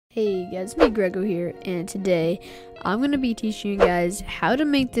Hey guys, it's me Grego here, and today I'm going to be teaching you guys how to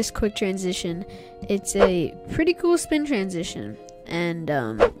make this quick transition. It's a pretty cool spin transition, and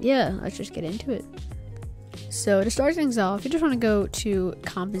yeah, let's just get into it. So to start things off, you just want to go to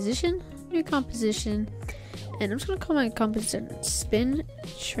Composition, New Composition, and I'm just going to call my composition Spin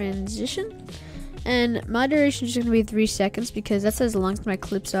Transition. And my duration is just going to be 3 seconds because that's as long as my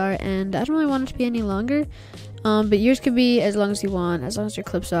clips are, and I don't really want it to be any longer. But yours could be as long as you want, as long as your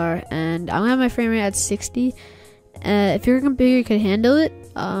clips are. And I'm gonna have my frame rate at 60. If your computer could handle it,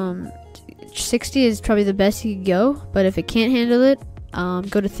 60 is probably the best you could go. But if it can't handle it,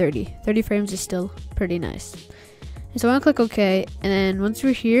 go to 30. 30 frames is still pretty nice. And so I want to click OK. And then once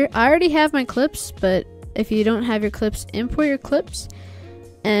we're here, I already have my clips. But if you don't have your clips, import your clips.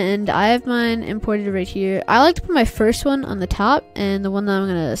 And I have mine imported right here. I like to put my first one on the top and the one that I'm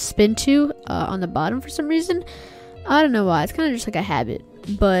going to spin to on the bottom for some reason. I don't know why. It's kind of just like a habit.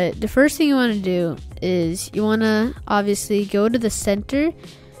 But the first thing you want to do is you want to obviously go to the center.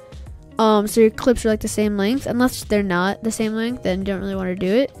 So your clips are like the same length. Unless they're not the same length, then you don't really want to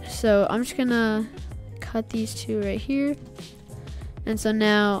do it. So I'm just going to cut these two right here. And so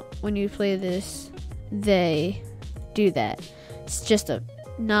now when you play this, they do that. It's just a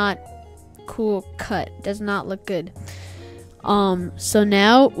not cool cut. Does not look good. So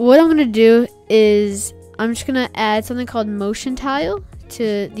now what I'm gonna do is I'm just gonna add something called motion tile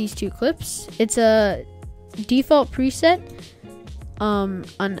to these two clips. It's a default preset on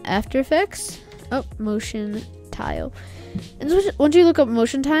After Effects. Motion tile. And once you look up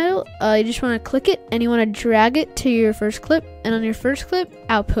motion tile, you just want to click it and you want to drag it to your first clip. And on your first clip,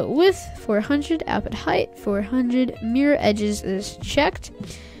 output width 400, output height 400, mirror edges is checked.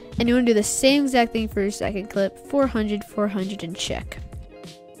 And you want to do the same exact thing for your second clip, 400, 400, and check.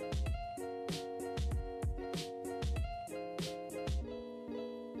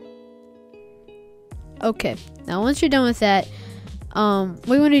 Okay, now once you're done with that, what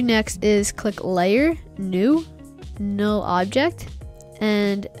you want to do next is click Layer, New, Null Object,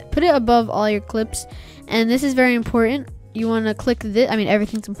 and put it above all your clips. And this is very important. You want to click this. I mean,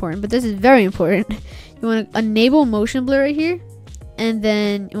 everything's important, but this is very important. You want to enable motion blur right here, and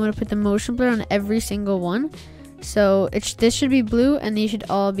then you want to put the motion blur on every single one. So this should be blue, and these should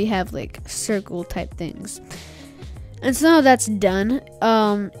all have like circle type things. And so now that's done,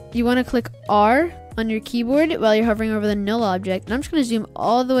 you want to click R on your keyboard while you're hovering over the null object. And I'm just going to zoom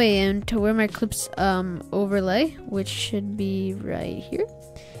all the way in to where my clips overlay, which should be right here.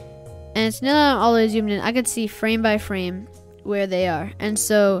 And so now that I'm all the way zoomed in, I can see frame by frame where they are. And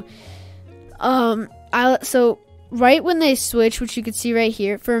so, so right when they switch, which you can see right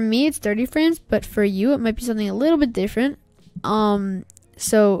here, for me it's 30 frames, but for you it might be something a little bit different.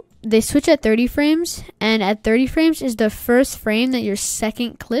 So they switch at 30 frames, and at 30 frames is the first frame that your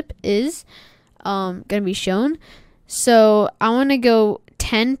second clip is gonna be shown. So I want to go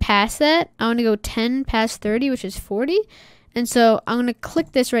 10 past that. I want to go 10 past 30, which is 40. And so I'm going to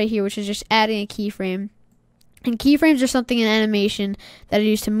click this right here, which is just adding a keyframe. And keyframes are something in animation that are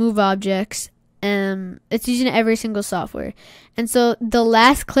used to move objects. It's used in every single software. And so the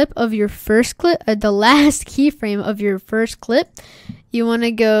last clip of your first clip, the last keyframe of your first clip, you want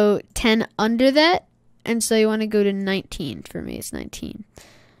to go 10 under that. And so you want to go to 19. For me, it's 19.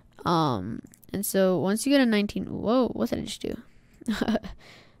 And so once you go to 19, whoa, what did I just do?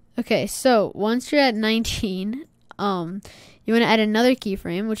 Okay, so once you're at 19, you want to add another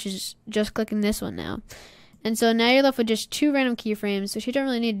keyframe, which is just clicking this one now. And so now you're left with just 2 random keyframes, which you don't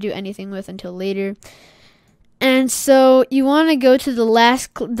really need to do anything with until later. And so you want to go to the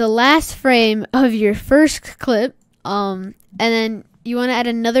last frame of your first clip, and then you want to add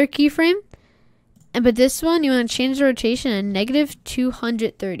another keyframe. But this one, you want to change the rotation to negative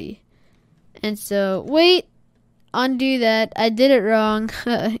 230. And so, wait, undo that. I did it wrong.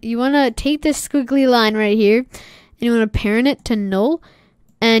 You want to take this squiggly line right here, and you want to parent it to null.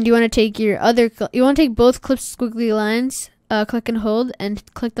 And you want to take you want to take both clips squiggly lines, click and hold, and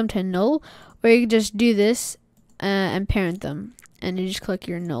click them to null. Or you can just do this and parent them, and you just click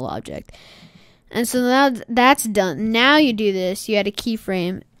your null object. And so now that's done. Now you do this. You add a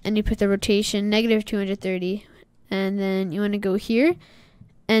keyframe, and you put the rotation negative 230. And then you want to go here.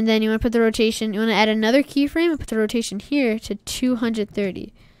 And then you want to put the rotation, you want to add another keyframe and put the rotation here to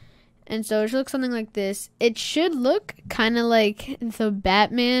 230. And so it should look something like this. It should look kind of like the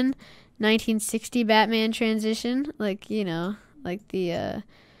Batman, 1960 Batman transition. Like, you know, like the,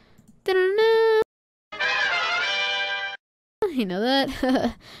 you know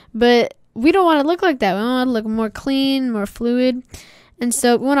that? But we don't want to look like that. We want to look more clean, more fluid. And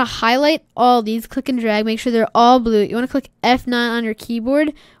so we want to highlight all these, click and drag, make sure they're all blue. You want to click F9 on your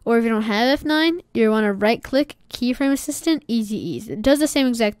keyboard, or if you don't have F9, you want to right click, keyframe assistant, easy ease. It does the same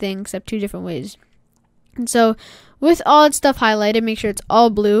exact thing except 2 different ways. And so with all that stuff highlighted, make sure it's all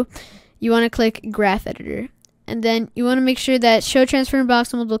blue. You want to click graph editor. And then you want to make sure that show transform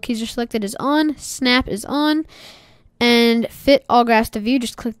box and multiple keys are selected is on, snap is on, and fit all graphs to view,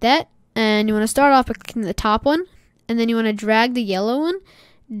 just click that. And you want to start off by clicking the top one, and then you want to drag the yellow one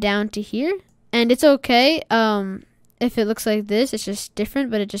down to here. And it's okay if it looks like this, it's just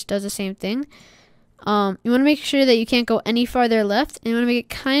different, but it just does the same thing. You want to make sure that you can't go any farther left, and you want to make it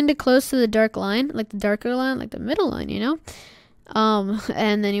kind of close to the dark line, like the darker line, like the middle line, you know?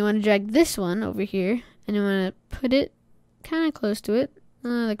 And then you want to drag this one over here, and you want to put it kind of close to it,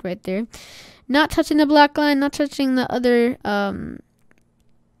 like right there. Not touching the black line, not touching the other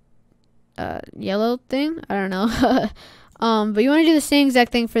yellow thing. I don't know. But you want to do the same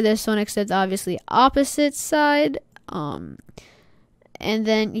exact thing for this one, except obviously opposite side. And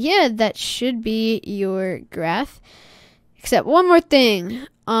then, yeah, that should be your graph. Except one more thing.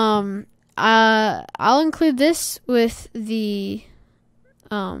 I'll include this with the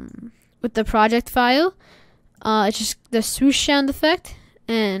project file. It's just the swoosh sound effect,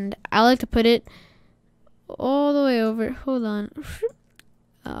 and I like to put it all the way over. Hold on.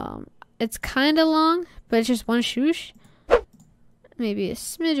 It's kind of long, but it's just one swoosh. Maybe a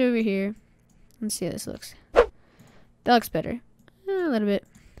smidge over here. Let's see how this looks. That looks better. A little bit.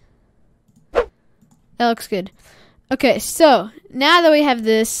 That looks good. Okay, so now that we have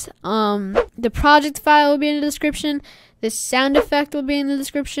this, the project file will be in the description. This sound effect will be in the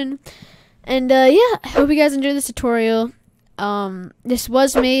description. And yeah, I hope you guys enjoyed this tutorial. This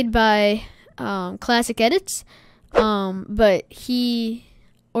was made by Classic Edits, but he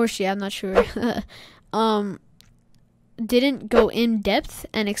or she, I'm not sure, didn't go in depth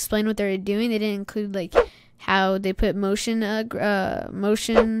and explain what they were doing. They didn't include like how they put motion. Oh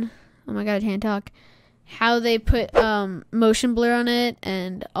my god, I can't talk. How they put motion blur on it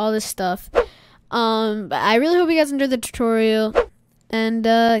and all this stuff. But I really hope you guys enjoyed the tutorial. And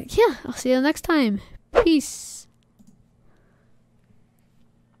yeah, I'll see you next time. Peace.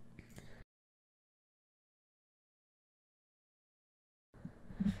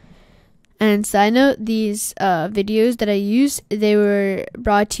 And side note, these videos that I use, they were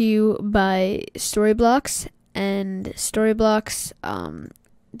brought to you by Storyblocks, and Storyblocks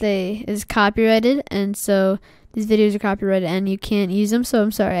is copyrighted, and so these videos are copyrighted and you can't use them. So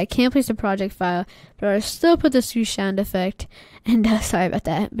I'm sorry, I can't place a project file, but I'll still put the swoosh sound effect. And sorry about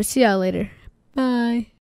that. But see y'all later. Bye.